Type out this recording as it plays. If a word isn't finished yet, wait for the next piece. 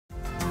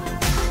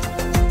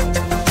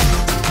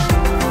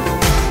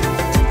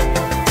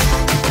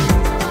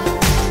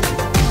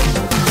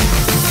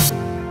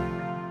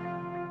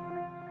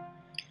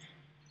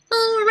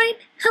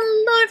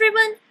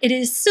It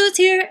is Suze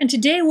here, and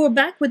today we're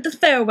back with the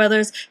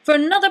Fairweathers for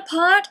another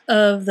part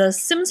of the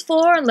Sims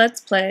 4 Let's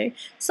Play.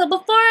 So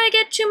before I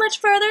get too much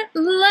further,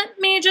 let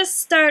me just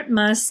start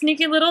my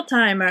sneaky little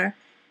timer.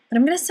 And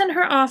I'm going to send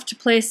her off to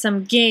play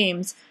some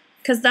games,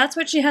 because that's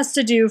what she has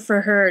to do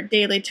for her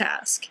daily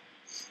task.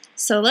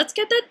 So let's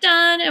get that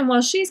done, and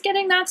while she's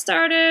getting that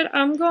started,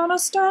 I'm going to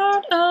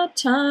start a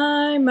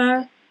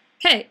timer.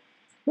 Hey,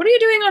 what are you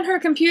doing on her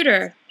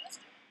computer?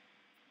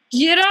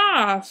 Get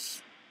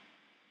off!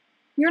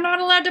 You're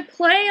not allowed to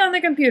play on the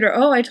computer.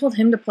 Oh, I told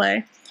him to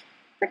play.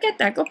 Forget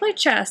that. Go play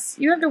chess.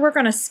 You have to work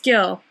on a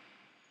skill.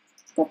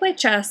 Go play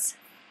chess.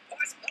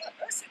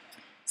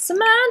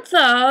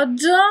 Samantha,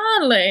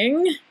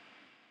 darling.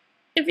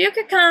 If you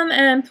could come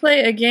and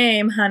play a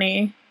game,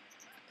 honey.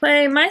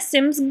 Play My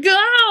Sims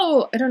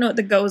Go! I don't know what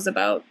the Go's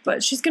about,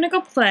 but she's gonna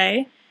go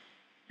play.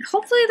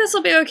 Hopefully this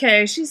will be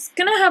okay. She's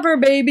gonna have her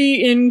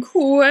baby in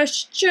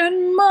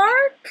question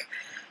mark.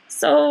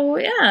 So,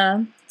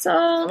 yeah.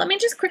 So let me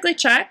just quickly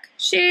check.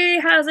 She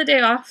has a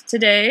day off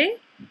today.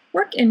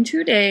 Work in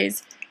 2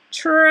 days.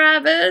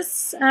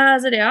 Travis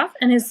has a day off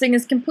and his thing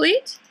is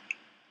complete.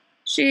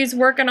 She's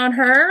working on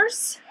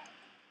hers.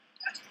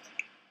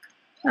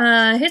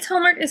 His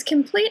homework is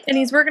complete and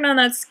he's working on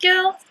that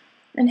skill.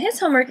 And his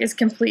homework is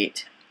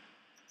complete.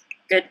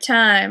 Good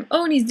time.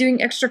 Oh, and he's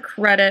doing extra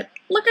credit.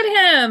 Look at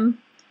him.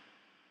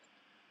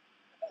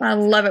 I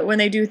love it when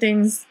they do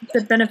things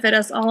that benefit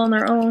us all on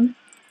their own.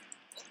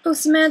 Oh,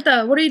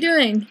 Samantha, what are you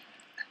doing?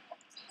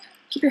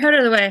 Keep your head out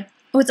of the way.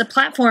 Oh, it's a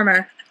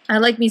platformer. I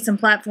like me some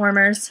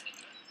platformers.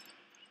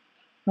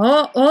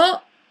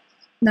 Oh.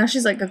 Now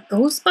she's like a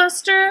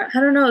Ghostbuster? I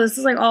don't know. This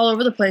is like all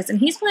over the place. And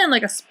he's playing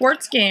like a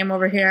sports game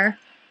over here.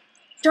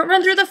 Don't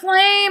run through the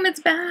flame.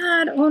 It's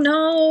bad. Oh,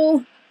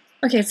 no.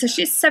 Okay, so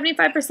she's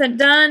 75%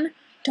 done.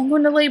 Don't go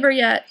into labor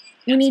yet.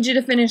 We need you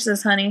to finish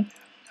this, honey.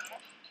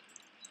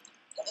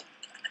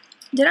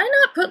 Did I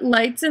not put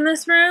lights in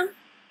this room?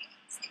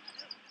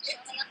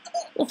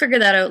 We'll figure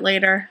that out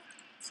later.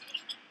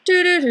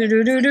 Good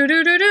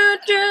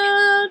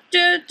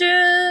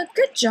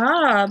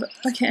job.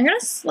 Okay, I'm gonna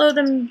slow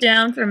them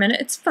down for a minute.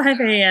 It's 5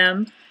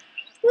 a.m.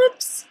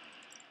 Whoops.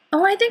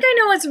 Oh, I think I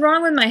know what's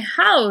wrong with my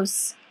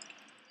house.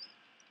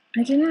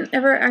 I didn't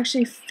ever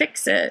actually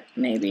fix it.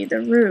 Maybe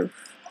the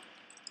roof.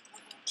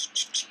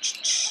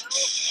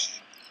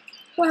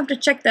 We'll have to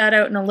check that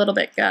out in a little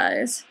bit,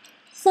 guys.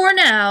 For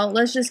now,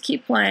 let's just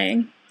keep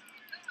playing.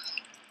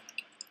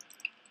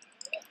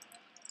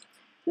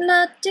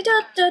 La da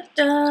da da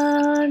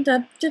da da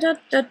da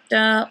da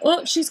da.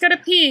 Oh, she's got to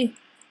pee.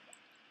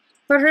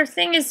 But her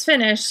thing is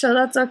finished, so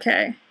that's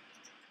okay.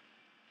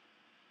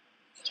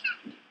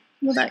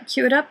 Will that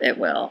cue it up? It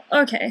will.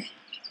 Okay.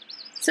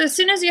 So as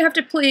soon as you have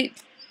to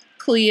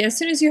as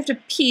soon as you have to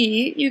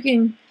pee, you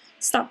can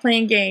stop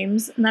playing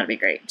games, and that'd be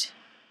great.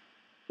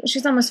 But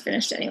she's almost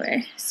finished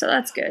anyway, so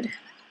that's good.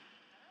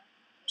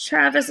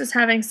 Travis is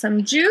having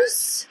some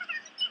juice.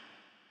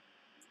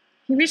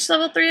 He reached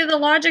level 3 of the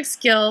logic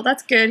skill.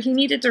 That's good. He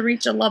needed to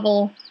reach a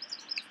level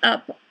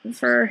up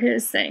for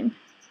his thing.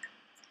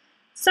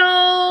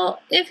 So,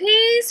 if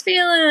he's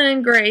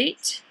feeling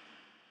great,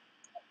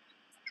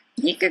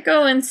 he could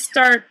go and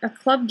start a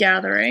club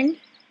gathering.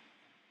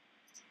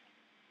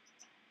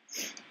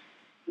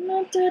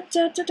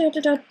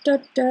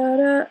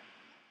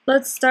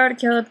 Let's start a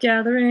club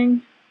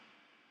gathering.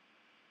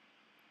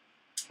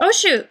 Oh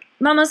shoot!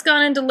 Mama's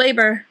gone into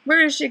labor.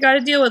 Where is she? Gotta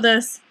deal with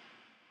this.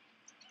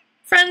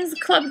 Friends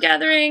club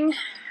gathering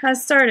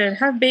has started.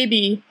 Have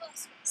baby.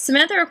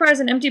 Samantha requires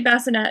an empty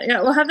bassinet.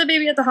 Yeah, we'll have the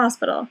baby at the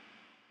hospital.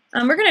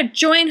 We're gonna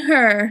join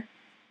her.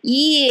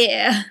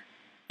 Yeah.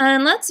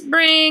 And let's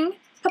bring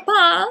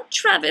Papa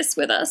Travis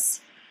with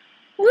us.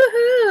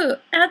 Woohoo!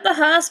 At the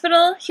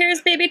hospital,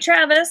 here's baby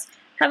Travis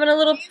having a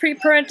little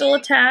pre-parental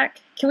attack.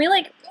 Can we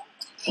like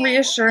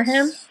reassure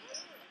him?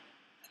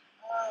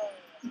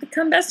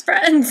 Become best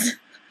friends.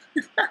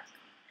 Oh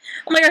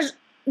my gosh,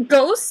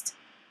 ghost?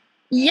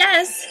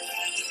 Yes!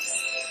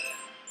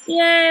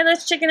 Yay,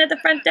 let's check in at the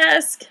front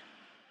desk.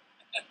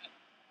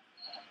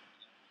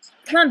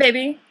 Come on,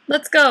 baby.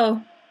 Let's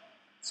go.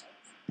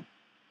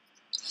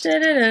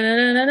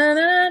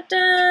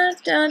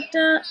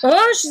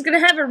 Oh, she's gonna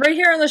have it right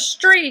here on the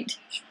street.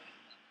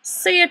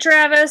 See ya,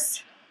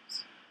 Travis.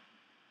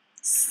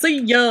 See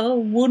ya.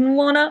 Wouldn't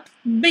wanna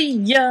be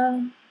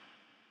ya.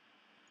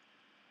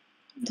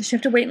 Does she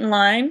have to wait in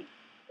line?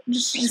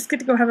 Just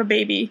get to go have a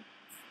baby.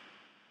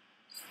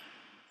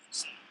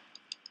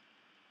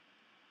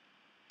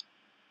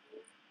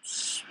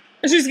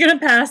 She's gonna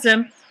pass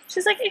him.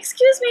 She's like,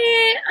 excuse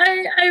me,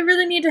 I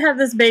really need to have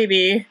this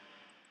baby.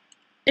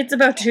 It's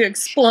about to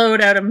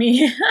explode out of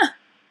me.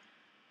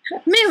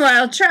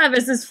 Meanwhile,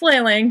 Travis is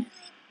flailing.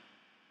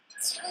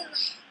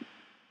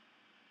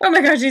 Oh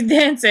my gosh, he's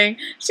dancing.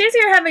 She's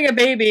here having a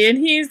baby, and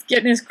he's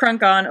getting his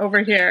crunk on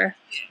over here.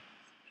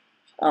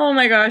 Oh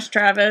my gosh,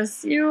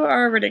 Travis, you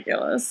are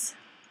ridiculous.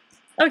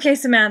 Okay,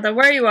 Samantha,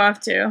 where are you off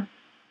to?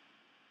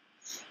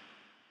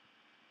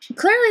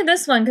 Clearly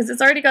this one, because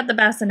it's already got the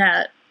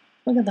bassinet.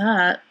 Look at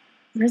that.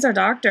 Where's our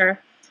doctor?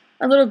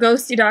 Our little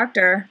ghosty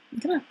doctor. I'm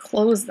gonna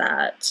close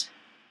that.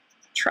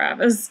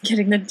 Travis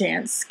getting the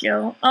dance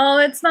skill. Oh,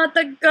 it's not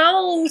the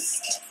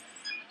ghost.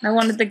 I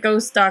wanted the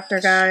ghost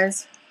doctor,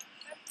 guys.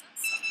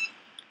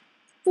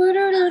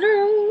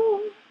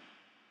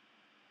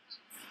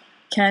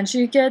 Can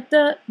she get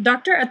the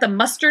doctor at the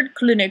mustard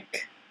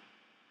clinic?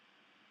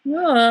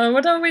 Oh,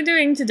 what are we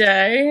doing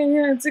today?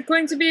 Is it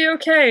going to be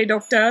okay,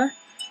 doctor?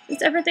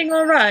 Is everything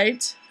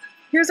alright?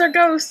 Here's our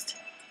ghost.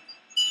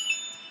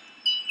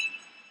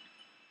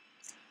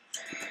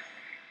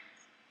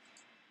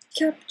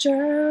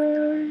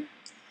 Capture.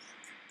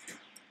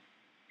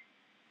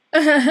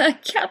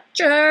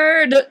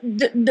 Captured.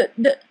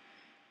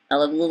 I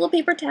love a little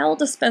paper towel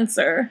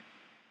dispenser.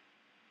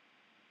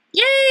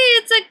 Yay,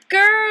 it's a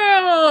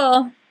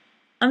girl.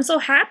 I'm so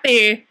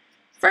happy.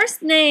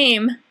 First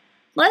name.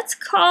 Let's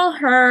call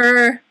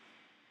her.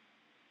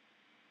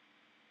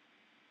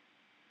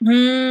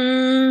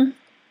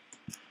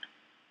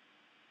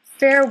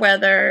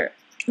 Fairweather.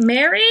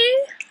 Mary?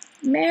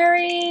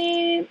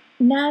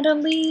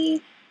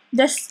 Natalie?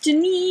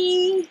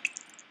 Destiny?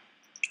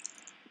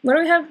 What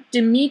do we have?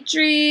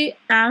 Dimitri,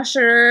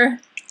 Asher.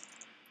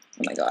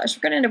 Oh my gosh,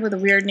 we're gonna end up with a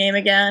weird name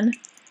again.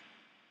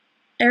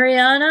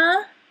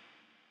 Ariana?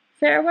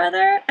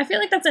 Fairweather? I feel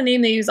like that's a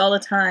name they use all the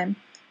time.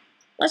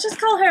 Let's just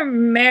call her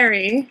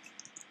Mary.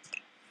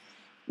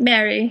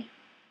 Mary.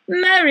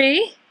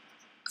 Mary?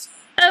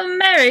 Oh,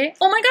 Mary.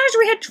 Oh my gosh,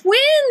 we had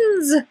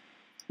twins!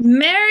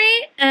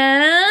 Mary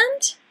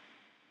and...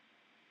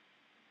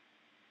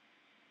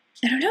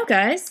 I don't know,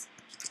 guys.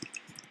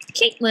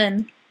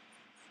 Caitlin.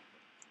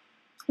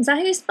 Is that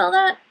how you spell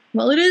that?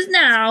 Well, it is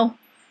now.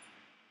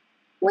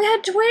 We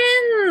had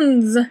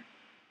twins!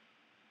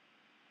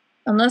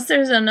 Unless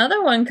there's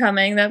another one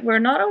coming that we're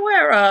not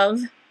aware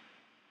of.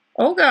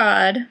 Oh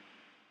god.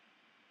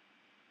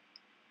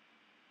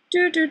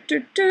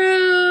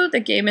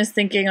 The game is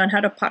thinking on how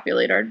to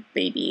populate our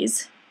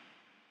babies.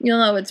 You'll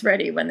know it's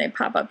ready when they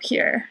pop up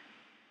here.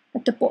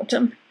 At the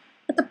bottom.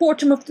 At the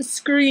bottom of the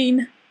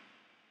screen.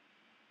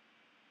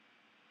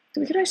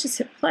 We could actually just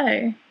hit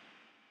play.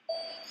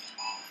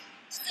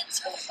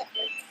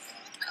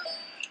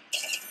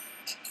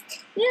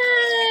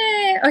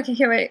 Yay! Okay,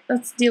 here, wait.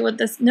 Let's deal with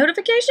this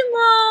notification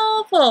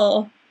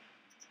wall.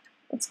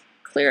 Let's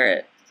clear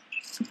it.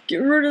 Get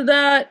rid of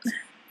that.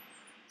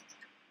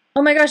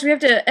 Oh my gosh, we have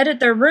to edit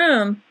their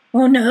room.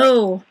 Oh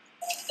no.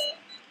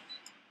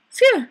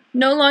 Phew,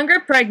 no longer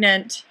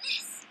pregnant.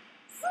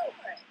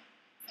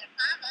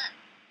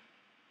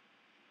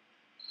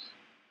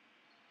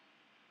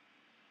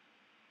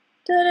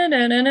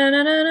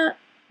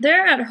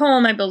 They're at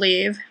home, I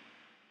believe.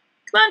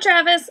 Come on,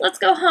 Travis, let's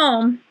go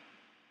home.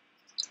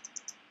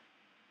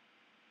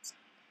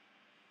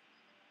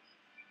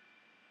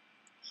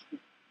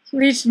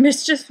 Reached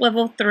mischief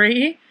level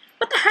 3.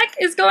 What the heck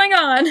is going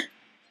on?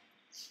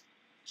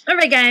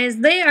 Alright guys,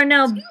 they are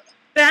now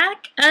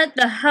back at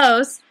the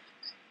house.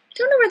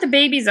 Don't know where the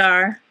babies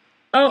are.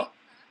 Oh,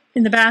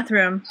 in the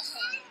bathroom.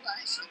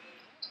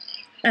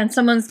 And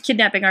someone's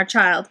kidnapping our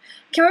child.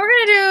 Okay, what we're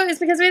gonna do is,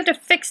 because we have to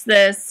fix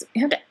this,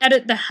 we have to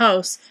edit the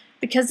house.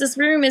 Because this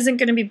room isn't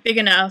gonna be big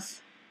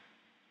enough.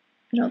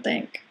 I don't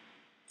think.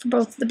 For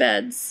both the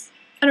beds.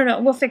 I don't know,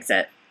 we'll fix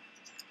it.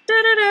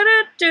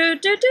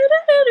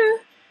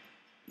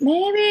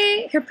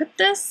 Maybe, here, put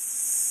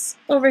this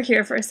over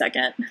here for a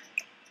second.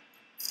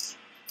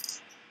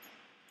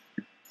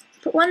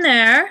 Put one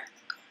there.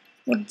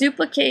 We'll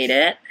duplicate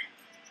it.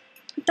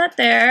 Put that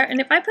there. And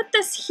if I put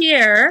this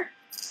here,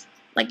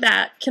 like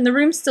that, can the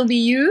room still be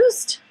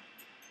used?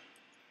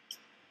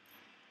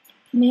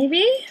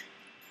 Maybe?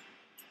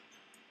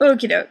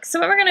 Okie doke. So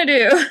what we're gonna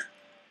do,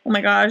 oh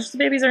my gosh, the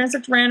babies are in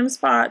such random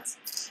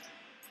spots.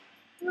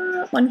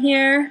 One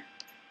here.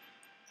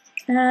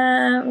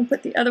 And we'll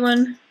put the other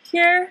one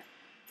here.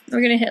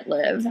 We're gonna hit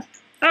live.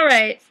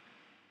 Alright.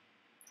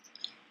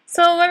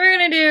 So what we're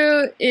gonna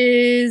do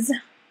is,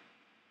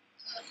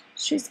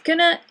 she's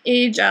gonna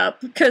age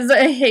up because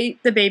I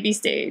hate the baby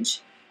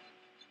stage.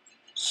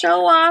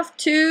 Show off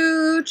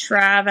to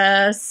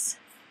Travis.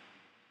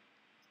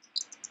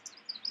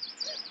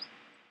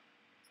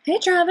 Hey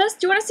Travis,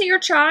 do you want to see your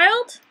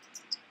child?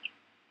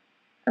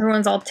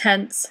 Everyone's all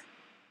tense.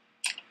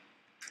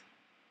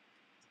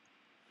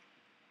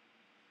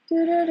 Are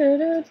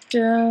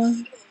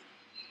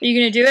you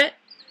gonna do it?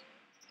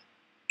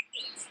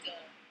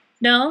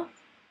 No?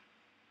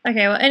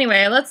 Okay, well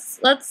anyway, let's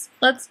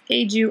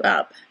age you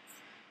up.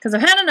 Because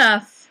I've had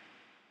enough.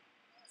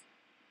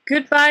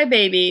 Goodbye,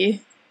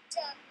 baby.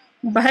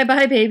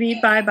 Bye-bye, baby.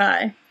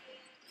 Bye-bye.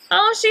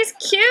 Oh, she's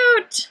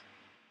cute!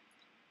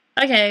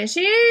 Okay,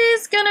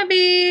 she's gonna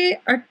be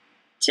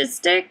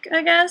artistic,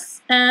 I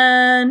guess,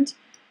 and...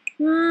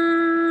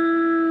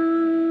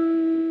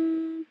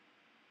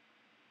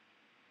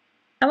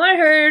 I want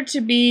her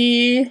to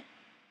be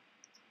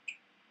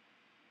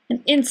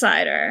an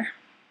insider.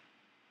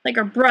 Like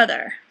her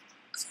brother.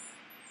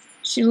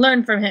 She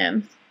learned from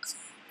him.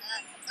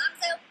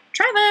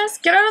 Travis,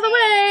 get out of the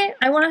way!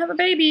 I want to have a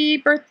baby!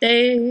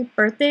 Birthday!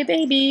 Birthday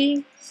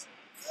baby!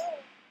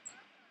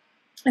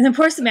 And then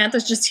poor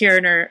Samantha's just here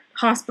in her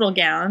hospital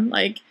gown,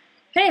 like,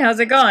 hey, how's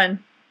it going?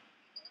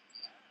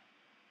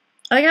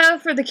 I like how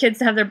for the kids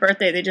to have their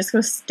birthday, they just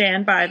go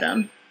stand by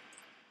them.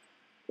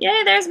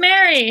 Yay, there's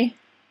Mary!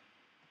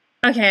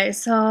 Okay,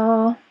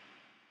 so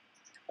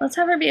let's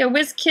have her be a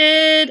whiz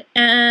kid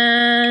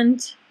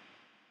and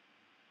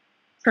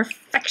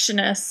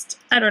perfectionist.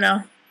 I don't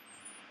know.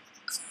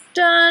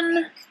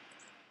 Done.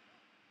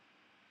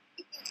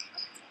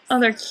 Oh,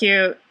 they're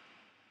cute.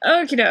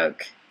 Okie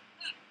doke.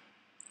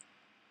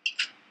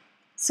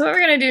 So what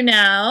we're going to do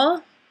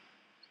now,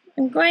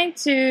 I'm going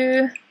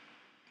to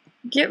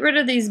get rid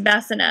of these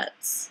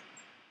bassinets.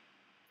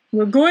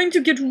 We're going to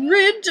get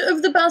rid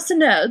of the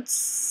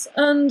bassinets,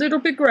 and it'll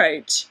be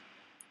great.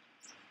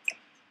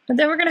 And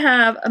then we're going to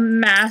have a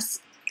mass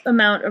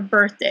amount of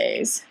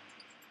birthdays,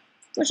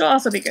 which will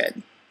also be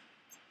good.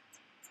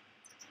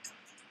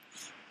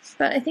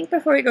 But I think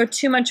before we go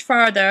too much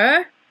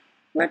farther,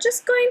 we're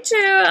just going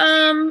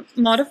to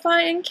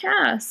modify in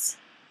CAS.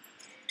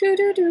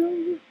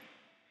 Doo-doo-doo.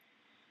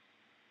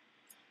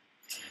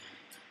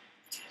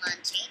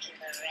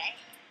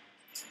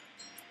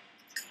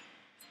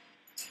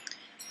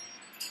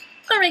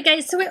 Alright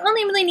guys, so we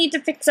only really need to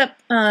fix up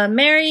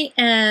Mary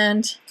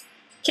and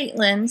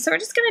Caitlin, so we're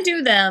just going to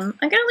do them.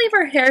 I'm going to leave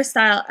her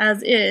hairstyle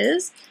as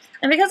is,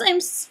 and because I'm...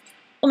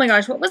 Oh my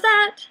gosh, what was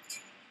that?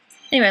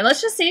 Anyway,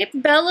 let's just see.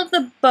 Belle of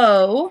the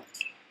Bow.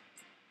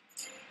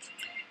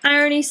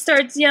 Irony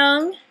starts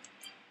young.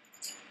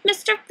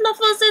 Mr.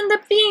 Fluffles in the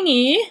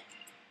beanie.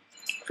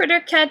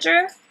 Critter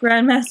Catcher.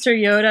 Grandmaster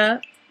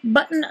Yoda.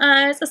 Button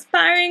Eyes.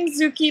 Aspiring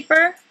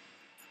Zookeeper.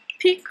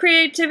 Peak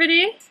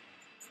Creativity.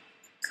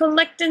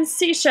 Collecting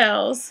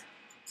Seashells.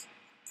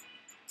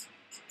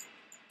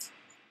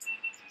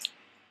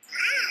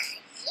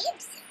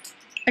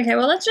 Okay,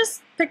 well let's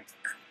just pick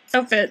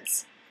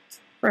outfits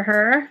for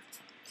her.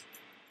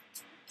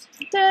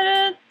 Da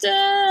da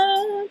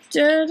da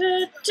da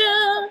da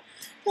da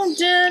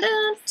da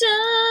da da.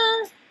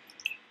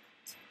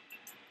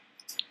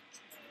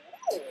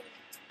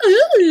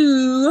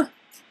 Ooh,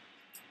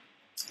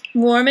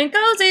 warm and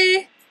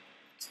cozy.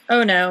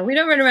 Oh no, we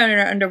don't run around in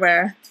our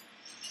underwear.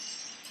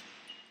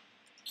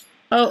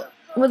 Oh,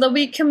 will a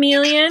wee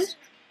chameleon?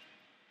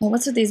 Well,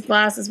 what's with these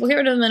glasses? We'll get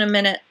rid of them in a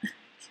minute.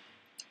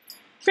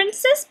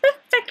 Princess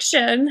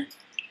Perfection.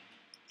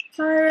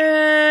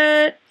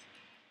 Pirate.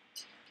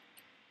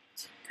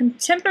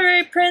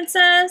 Contemporary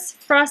Princess.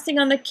 Frosting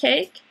on the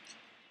Cake.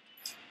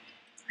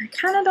 I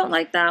kind of don't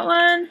like that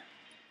one.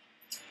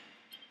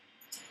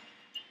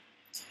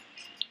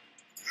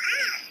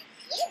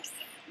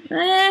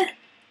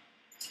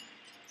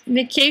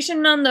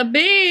 Vacation on the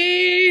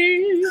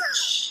beach.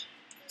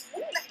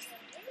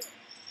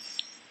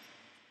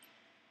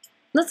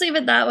 Let's leave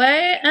it that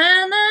way.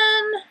 And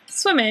then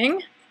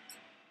swimming.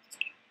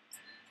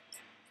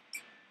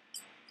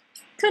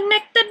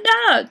 Connect the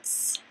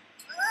dots.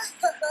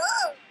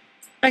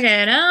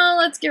 Okay, now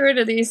let's get rid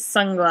of these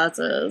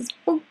sunglasses.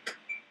 Boop.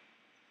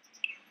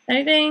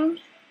 Anything?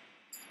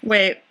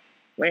 Wait.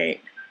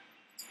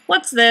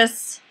 What's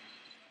this?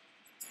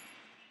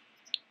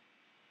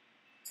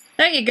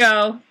 There you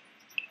go.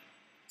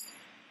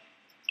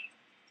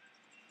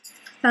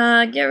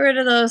 Get rid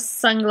of those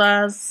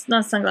sunglasses.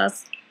 Not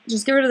sunglasses.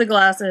 Just get rid of the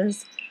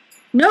glasses.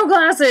 No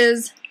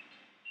glasses!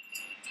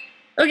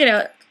 Okay,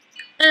 no.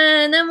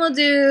 And then we'll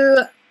do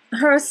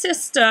her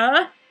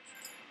sister.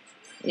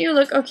 You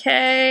look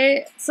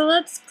okay. So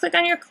let's click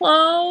on your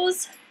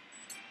clothes.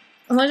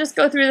 And we'll just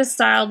go through the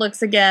style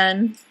looks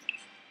again.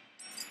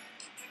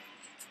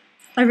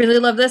 I really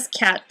love this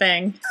cat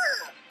thing.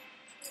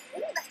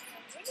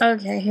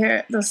 Okay,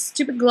 here. Those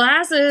stupid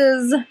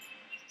glasses.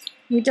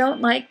 We don't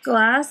like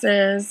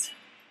glasses.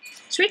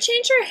 Should we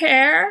change her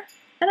hair?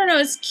 I don't know,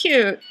 it's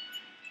cute.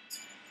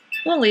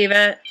 We'll leave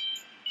it.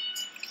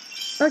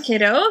 Okay,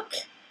 doke.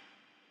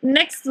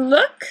 Next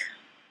look.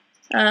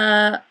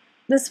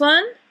 This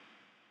one.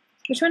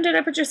 Which one did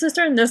I put your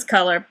sister in? This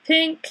color.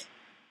 Pink.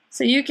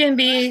 So you can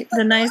be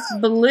the nice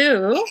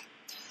blue.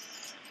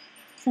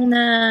 And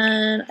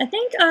then I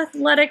think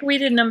athletic we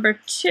did number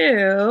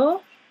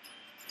 2.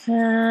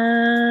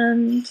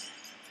 And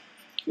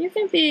you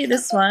can be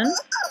this one.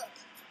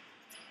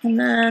 And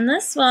then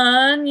this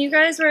one, you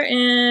guys were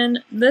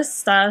in this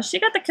style. She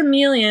got the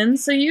chameleon,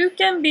 so you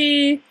can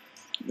be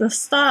the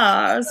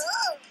stars.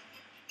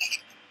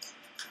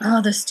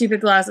 Oh, the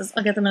stupid glasses.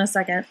 I'll get them in a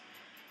second.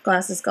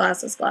 Glasses.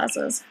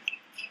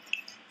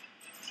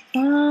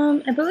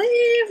 I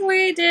believe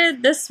we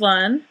did this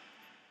one.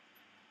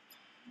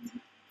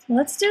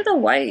 Let's do the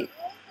white.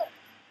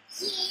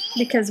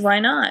 Because why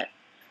not?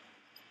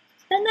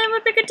 And then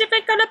we'll pick a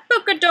different color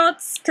polka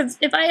dots. Because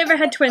if I ever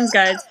had twins,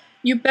 guys,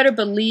 you better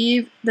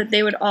believe that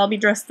they would all be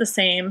dressed the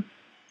same,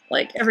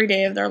 like, every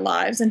day of their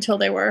lives until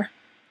they were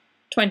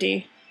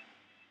 20.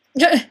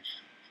 Sorry,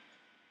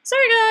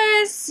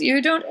 guys.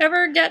 You don't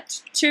ever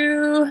get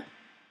to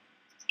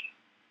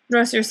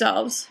dress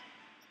yourselves.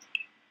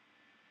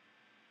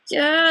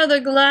 Yeah, the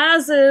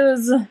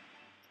glasses.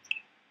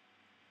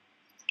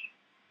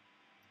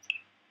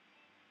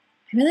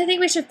 I really think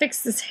we should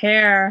fix this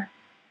hair.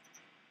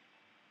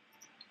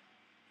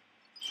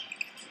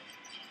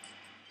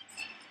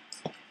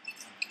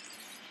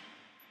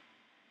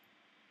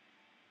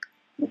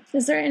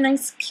 Is there a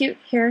nice, cute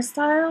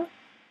hairstyle?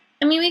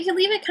 I mean, we could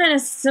leave it kind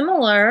of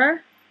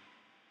similar.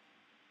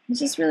 I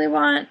just really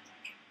want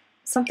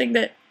something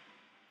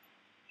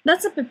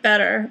that's a bit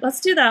better. Let's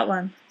do that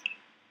one.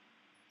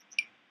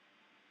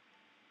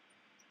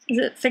 Is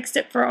it fixed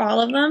it for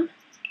all of them?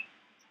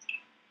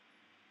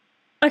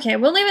 Okay,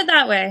 we'll leave it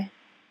that way.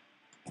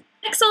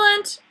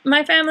 Excellent!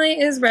 My family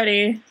is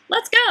ready.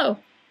 Let's go!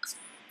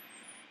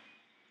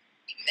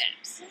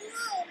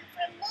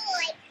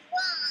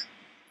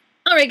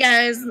 Alright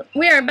guys,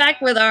 we are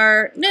back with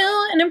our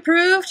new and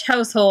improved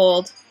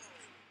household.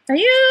 Are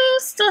you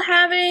still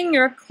having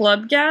your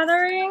club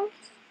gathering?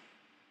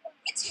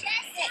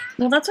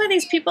 Well, that's why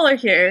these people are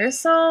here,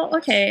 so,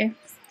 okay.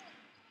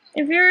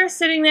 If you're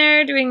sitting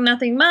there doing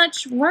nothing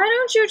much, why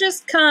don't you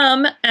just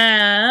come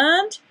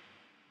and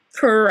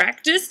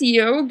practice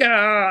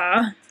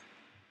yoga?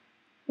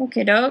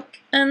 Okay, doke.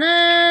 And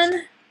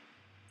then,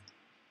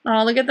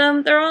 oh, look at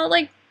them. They're all,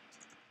 like,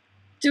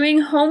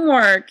 doing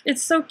homework.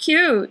 It's so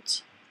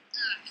cute.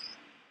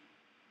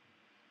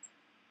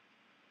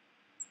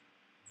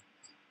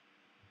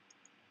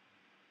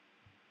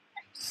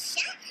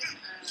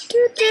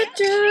 Do, do,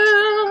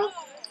 do.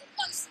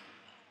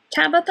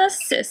 Tabitha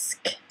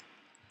Sisk.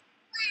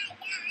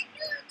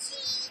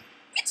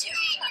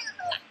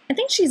 I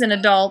think she's an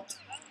adult.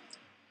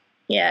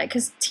 Yeah,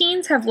 because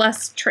teens have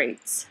less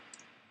traits.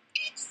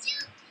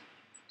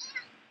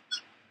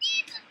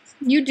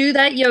 You do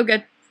that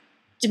yoga,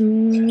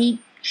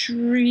 Dimitri?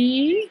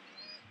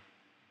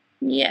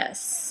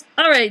 Yes.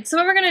 Alright, so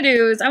what we're going to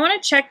do is I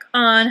want to check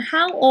on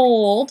how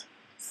old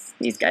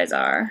these guys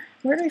are.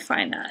 Where do we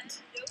find that?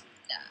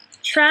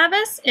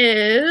 Travis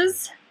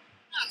is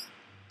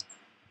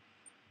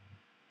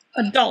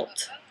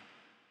adult.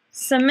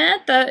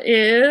 Samantha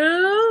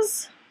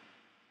is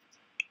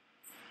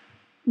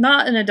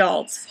not an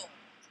adult.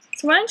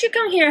 So why don't you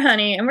come here,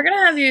 honey, and we're going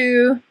to have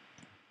you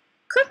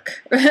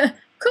cook.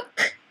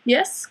 Cook.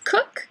 Yes,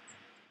 cook.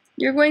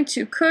 You're going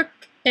to cook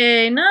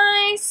a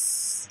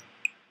nice...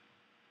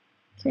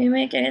 Can we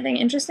make anything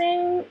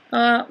interesting?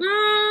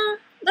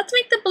 Let's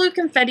make the blue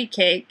confetti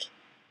cake.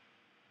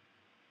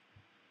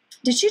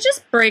 Did she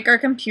just break our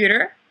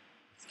computer?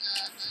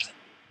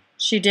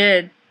 She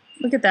did.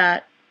 Look at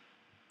that.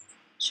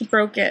 She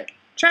broke it.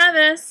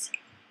 Travis!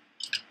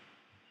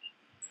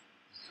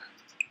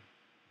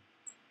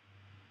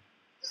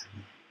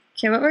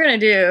 Okay, what we're gonna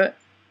do,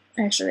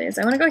 actually, is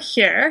I wanna go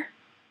here.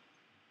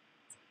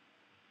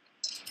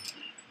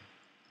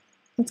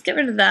 Let's get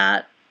rid of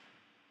that.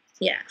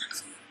 Yeah.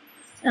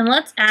 And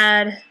let's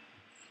add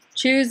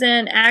choose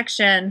in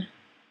action.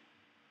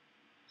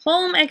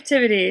 Home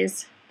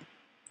activities.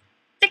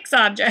 Fix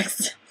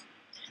objects.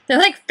 They're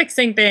like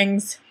fixing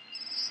things.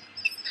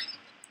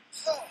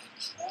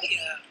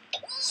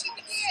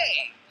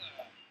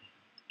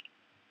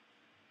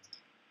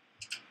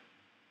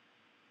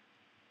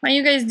 Why don't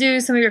you guys do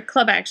some of your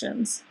club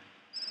actions?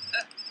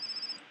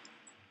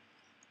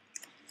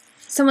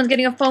 Someone's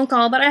getting a phone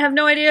call, but I have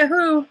no idea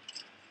who.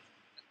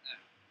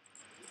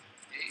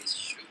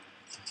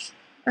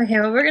 Okay,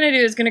 what we're gonna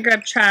do is gonna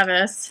grab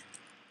Travis.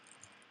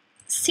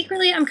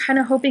 Secretly, I'm kind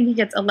of hoping he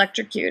gets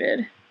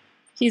electrocuted.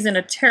 He's in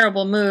a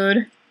terrible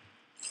mood.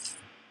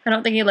 I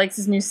don't think he likes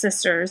his new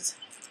sisters.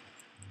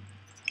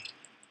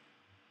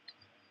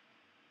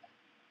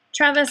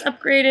 Travis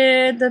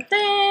upgraded the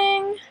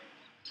thing.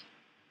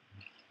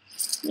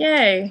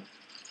 Yay.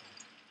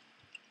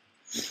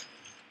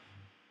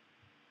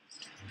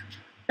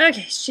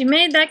 Okay, she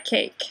made that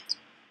cake.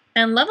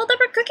 And leveled up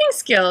her cooking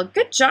skill.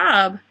 Good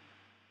job.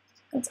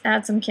 Let's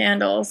add some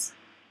candles.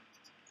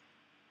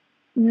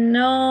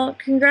 No,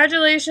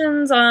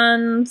 congratulations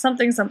on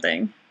something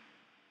something.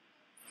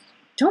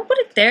 Don't put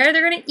it there,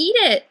 they're gonna eat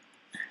it.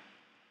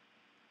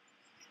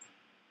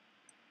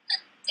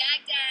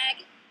 Dag,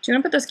 dag. Do you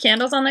wanna put those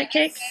candles on that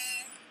cake?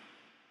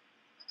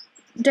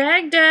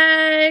 Dag,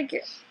 dag.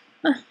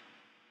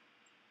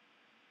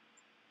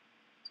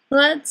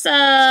 Let's,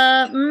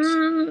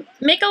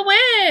 make a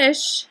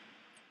wish.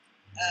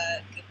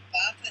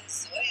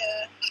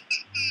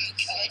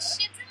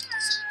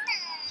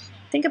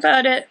 Think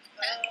about it.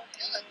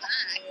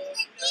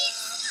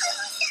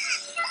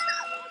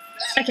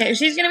 Okay,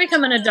 she's gonna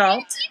become an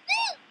adult.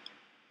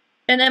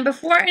 And then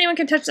before anyone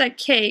can touch that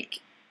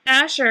cake,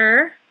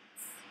 Asher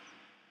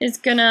is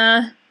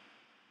gonna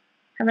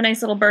have a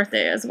nice little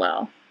birthday as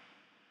well.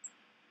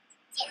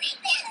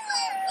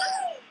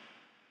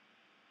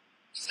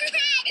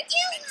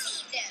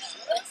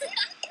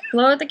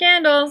 Blow out the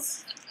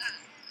candles.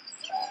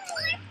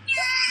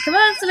 Come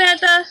on,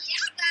 Samantha.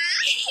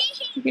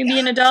 You can be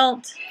an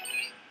adult.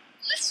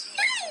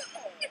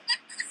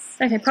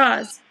 Okay,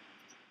 pause.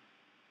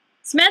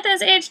 Samantha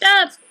has aged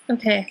up.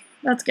 Okay,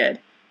 that's good.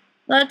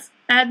 Let's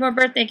add more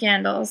birthday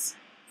candles.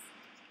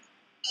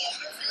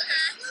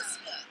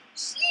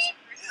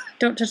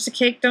 Don't touch the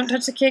cake, don't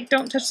touch the cake,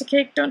 don't touch the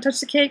cake, don't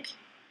touch the cake.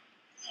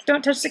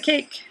 don't touch the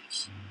cake.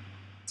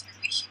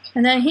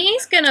 And then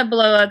he's gonna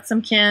blow out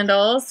some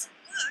candles.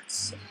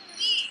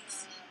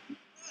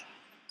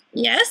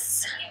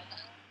 Yes?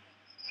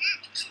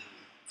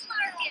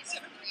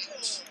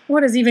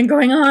 What is even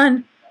going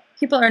on?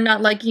 People are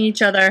not liking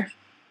each other.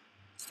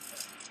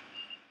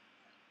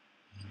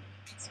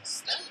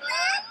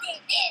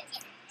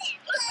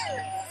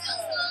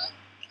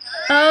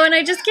 Oh, and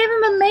I just gave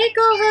him a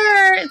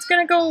makeover. It's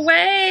gonna go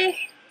away.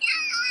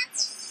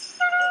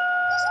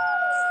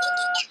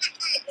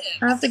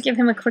 I'll have to give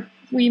him a quick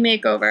wee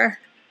makeover.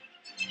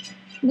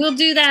 We'll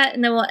do that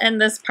and then we'll end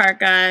this part,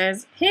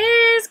 guys.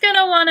 He's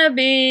gonna wanna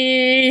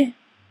be,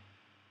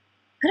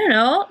 I don't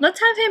know, let's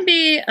have him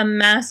be a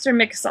master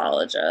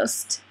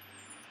mixologist.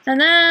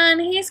 And then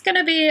he's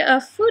gonna be a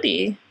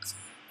foodie,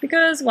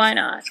 because why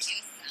not?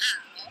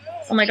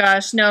 Oh my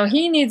gosh, no,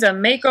 he needs a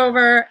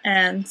makeover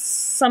and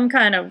some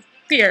kind of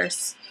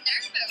fierce.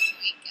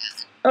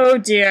 Oh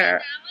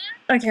dear.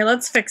 Okay,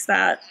 let's fix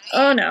that.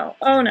 Oh no,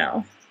 oh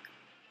no.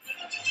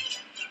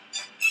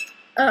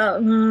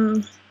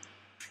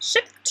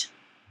 Shift.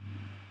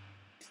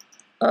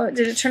 Oh,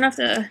 did it turn off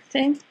the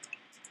thing?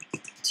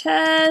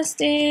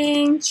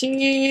 Testing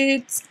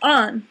cheats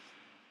on.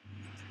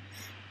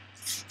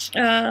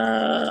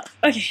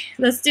 Okay,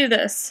 let's do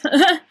this.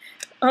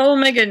 Oh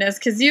my goodness,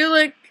 because you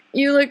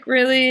look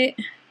really.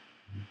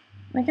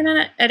 I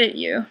cannot edit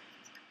you.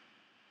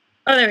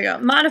 Oh, there we go.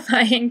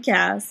 Modifying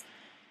cast.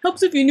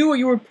 Helps if you knew what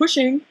you were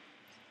pushing.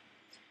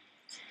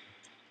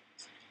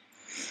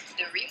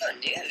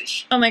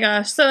 Oh my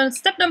gosh. So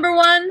step number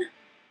 1,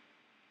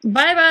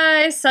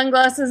 bye-bye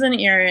sunglasses and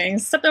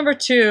earrings. Step number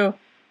 2,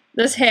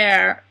 this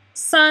hair.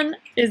 Sun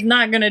is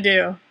not gonna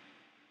do.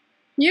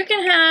 You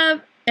can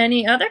have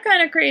any other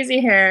kind of crazy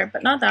hair,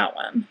 but not that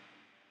one.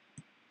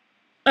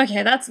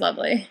 Okay, that's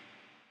lovely.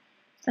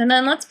 And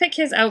then let's pick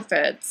his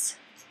outfits.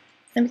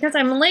 And because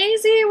I'm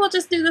lazy, we'll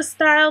just do the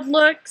styled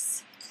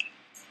looks.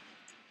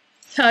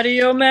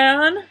 Howdy-o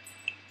man.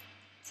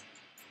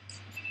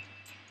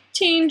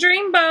 Teen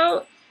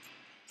Dreamboat.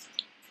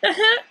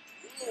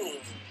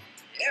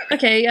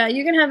 Okay, yeah,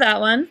 you can have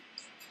that one.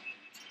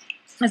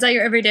 Is that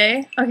your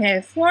everyday?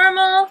 Okay,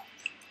 formal.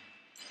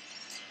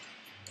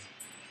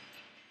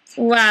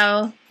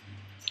 Wow.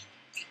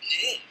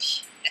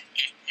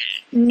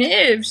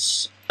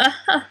 Nibs.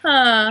 Let's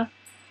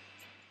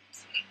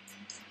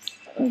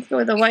go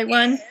with the white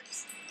one.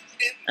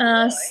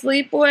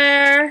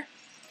 Sleepwear.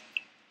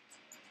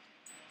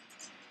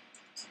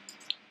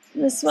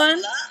 This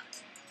one.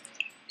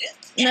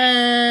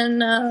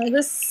 And then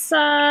this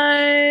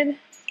side.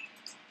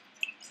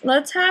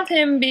 Let's have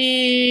him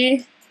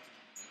be.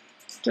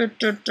 Can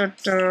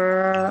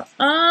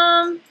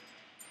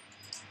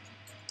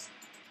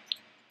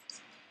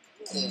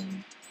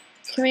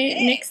we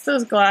nix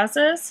those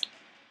glasses?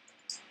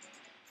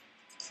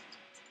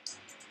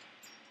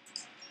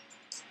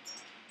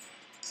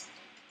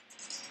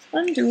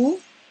 Undo.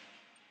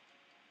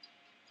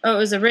 Oh, it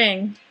was a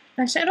ring.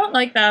 Actually, I don't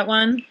like that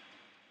one.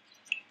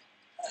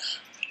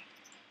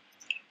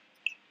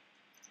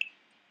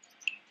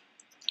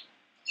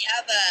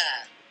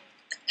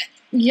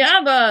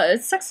 Yabba!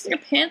 It sucks that your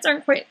pants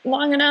aren't quite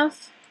long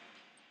enough.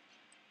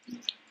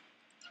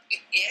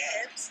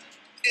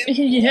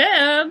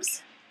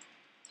 Yabs!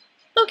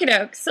 Okie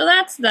doke, so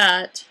that's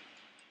that.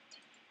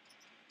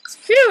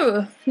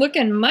 Phew!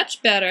 Looking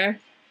much better.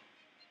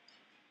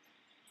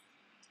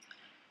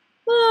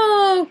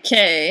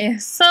 Okay,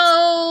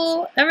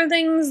 so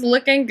everything's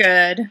looking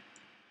good.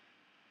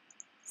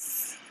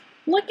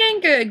 Looking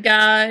good,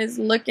 guys.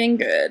 Looking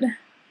good.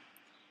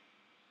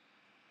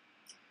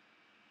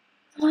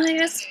 Well, I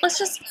guess let's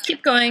just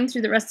keep going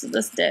through the rest of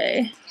this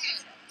day.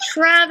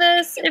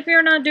 Travis, if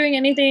you're not doing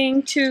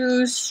anything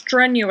too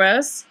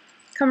strenuous,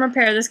 come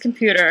repair this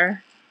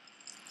computer.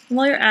 And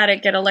while you're at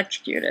it, get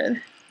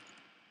electrocuted.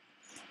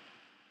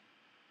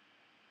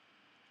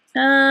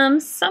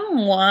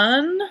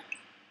 Someone.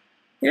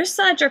 Your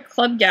side's your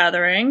club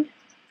gathering.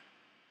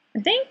 I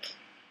think?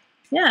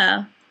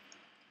 Yeah.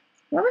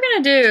 What we're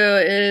gonna do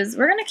is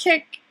we're gonna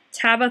kick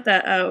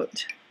Tabitha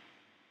out.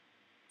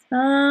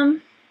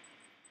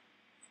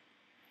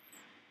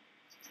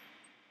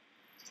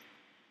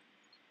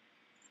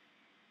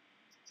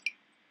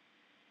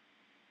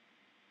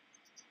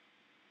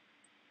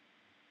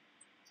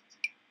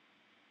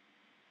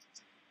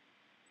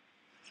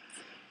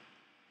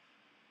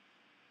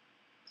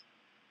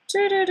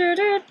 Do do do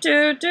do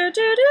do do do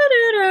do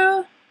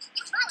do.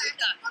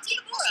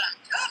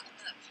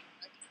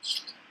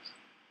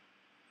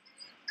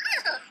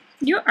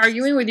 You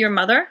arguing with your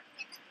mother?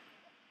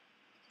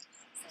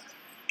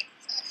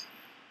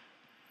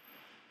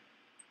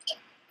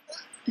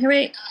 Hey,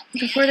 wait,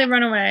 before they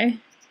run away.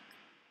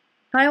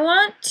 I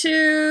want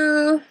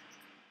to...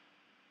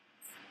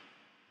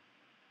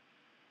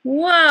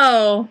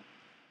 Whoa!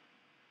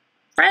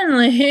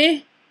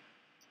 Friendly?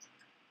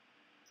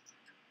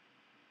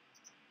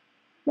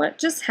 What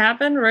just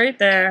happened right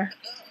there?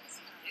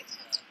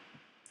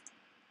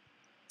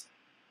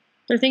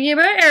 They're thinking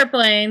about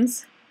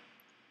airplanes.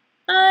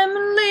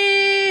 I'm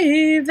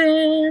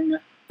leaving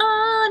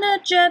on a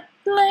jet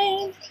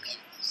plane.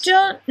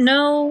 Don't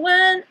know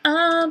when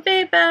I'll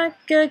be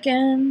back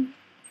again.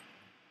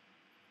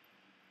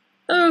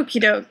 Okie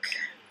doke.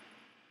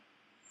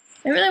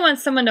 I really want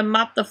someone to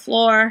mop the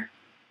floor.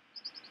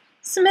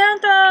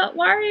 Samantha,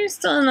 why are you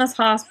still in this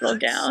hospital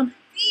gown?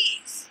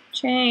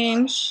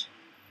 Change.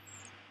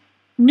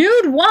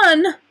 Nude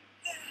 1?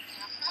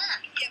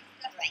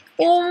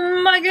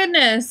 Oh my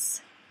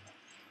goodness.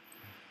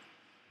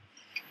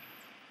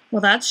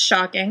 Well, that's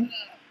shocking.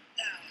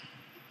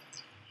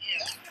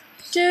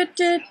 Oh,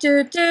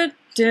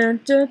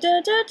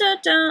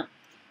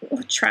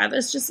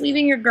 Travis, just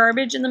leaving your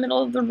garbage in the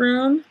middle of the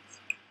room.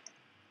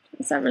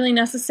 Is that really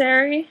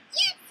necessary?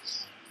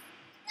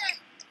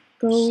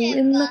 Go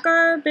in the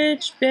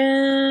garbage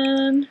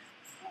bin.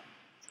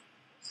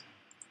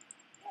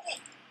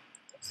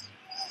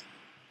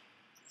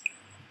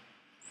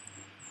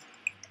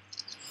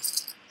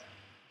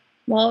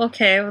 Well,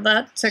 okay, well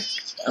that took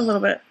a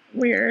little bit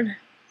weird.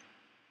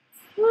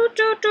 I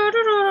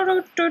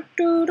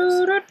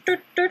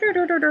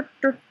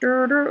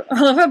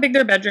love how big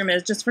their bedroom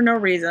is, just for no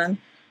reason.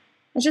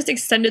 I just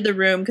extended the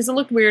room because it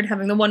looked weird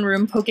having the one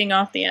room poking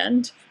off the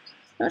end.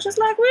 I was just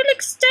like, we'll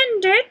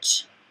extend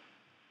it.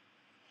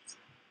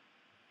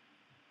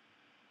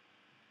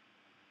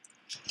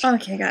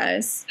 Okay,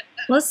 guys,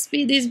 let's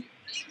speed these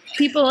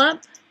people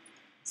up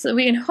so that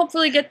we can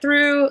hopefully get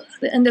through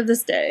the end of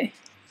this day.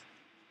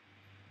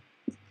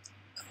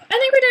 I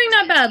think we're doing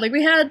not bad. Like,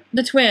 we had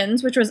the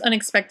twins, which was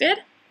unexpected.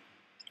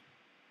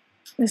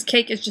 This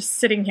cake is just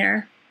sitting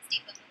here.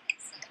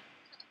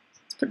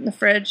 Let's put it in the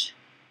fridge.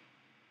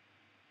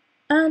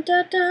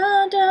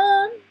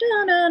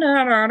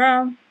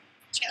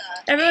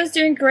 Everyone's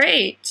doing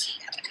great.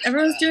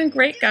 Everyone's doing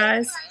great,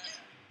 guys.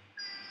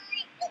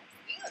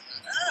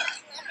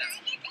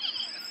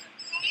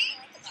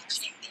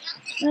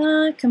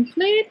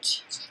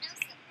 Complete.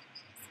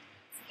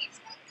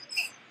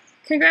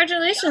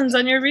 Congratulations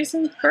on your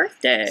recent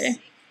birthday.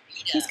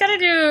 He's got to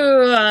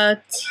do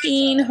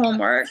teen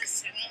homework.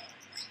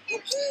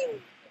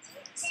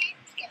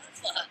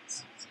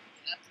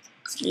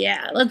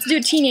 Yeah, let's do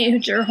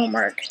teenager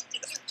homework.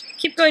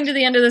 Keep going to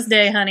the end of this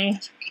day, honey.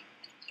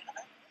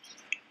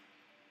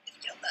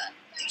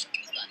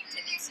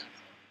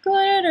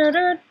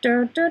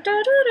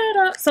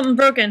 Something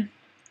broken.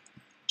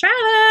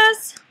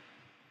 Travis!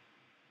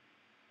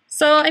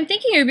 So I'm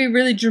thinking it would be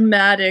really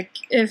dramatic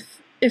if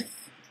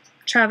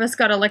Travis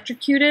got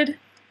electrocuted.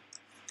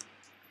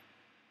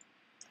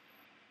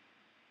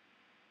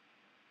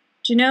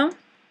 Do you know?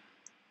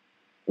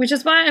 Which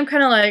is why I'm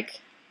kind of like,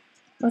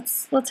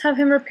 let's have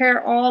him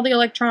repair all the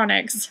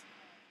electronics.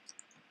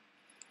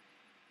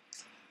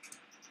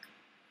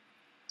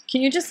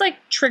 Can you just like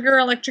trigger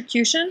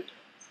electrocution?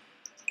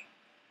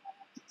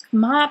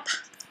 Mop.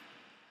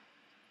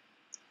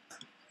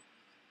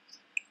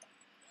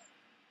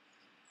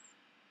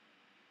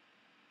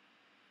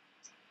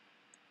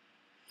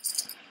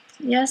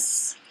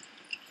 Yes,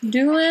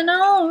 doing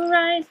all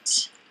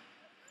right.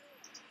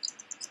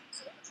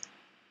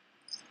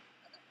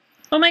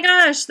 Oh my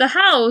gosh, the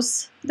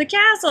house, the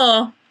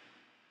castle.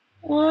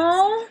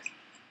 Oh,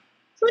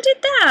 who did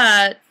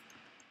that?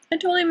 I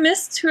totally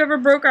missed whoever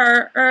broke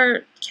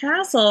our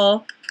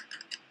castle.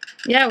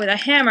 Yeah, with a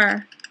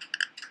hammer.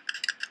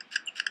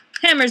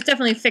 Hammers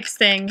definitely fix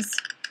things.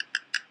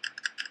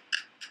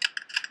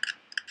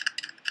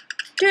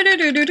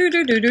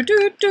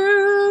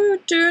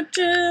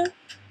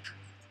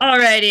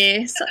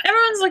 Alrighty, so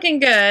everyone's looking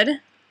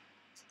good.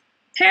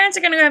 Parents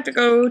are gonna have to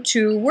go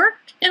to work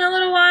in a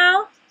little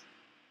while.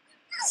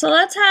 So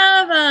let's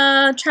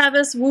have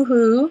Travis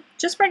woohoo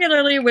just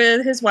regularly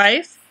with his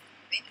wife.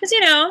 Because,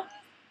 you know,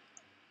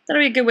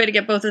 that'll be a good way to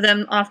get both of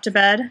them off to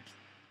bed.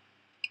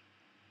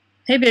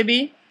 Hey,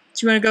 baby,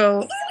 do you want to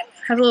go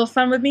have a little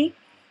fun with me?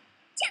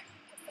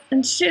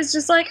 And she's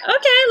just like,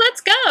 okay, let's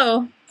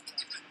go.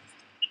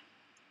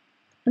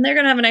 And they're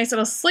going to have a nice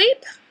little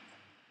sleep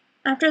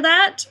after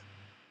that.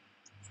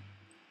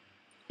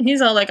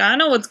 He's all like, I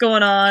know what's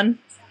going on.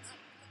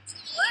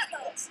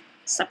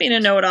 Stop being a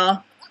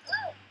know-it-all.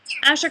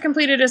 Asher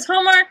completed his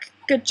homework.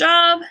 Good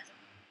job.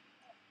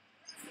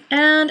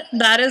 And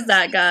that is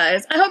that,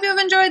 guys. I hope you've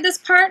enjoyed this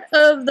part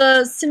of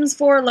the Sims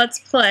 4 Let's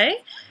Play.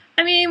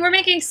 I mean, we're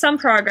making some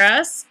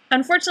progress.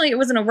 Unfortunately, it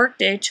wasn't a work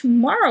day.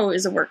 Tomorrow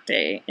is a work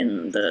day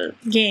in the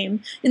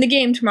game. In the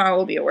game, tomorrow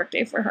will be a work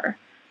day for her.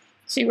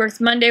 She works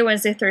Monday,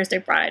 Wednesday, Thursday,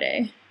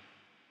 Friday.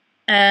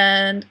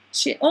 And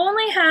she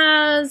only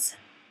has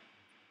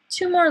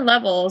 2 more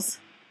levels.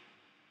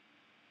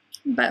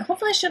 But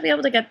hopefully she'll be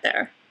able to get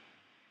there.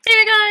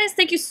 Anyway, guys,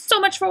 thank you so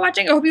much for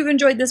watching. I hope you've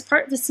enjoyed this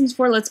part of the Sims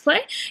 4 Let's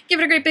Play. Give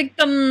it a great big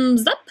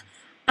thumbs up.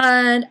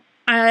 And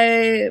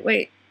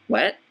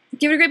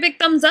Give it a great big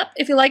thumbs up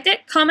if you liked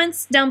it.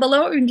 Comments down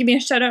below, or you can give me a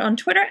shout out on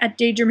Twitter at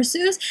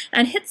DaydreamMasseuse,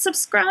 and hit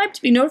subscribe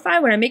to be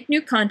notified when I make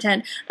new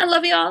content. I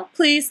love you all.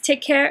 Please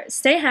take care.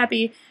 Stay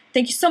happy.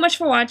 Thank you so much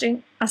for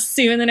watching. I'll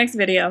see you in the next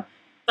video.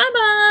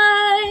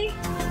 Bye-bye.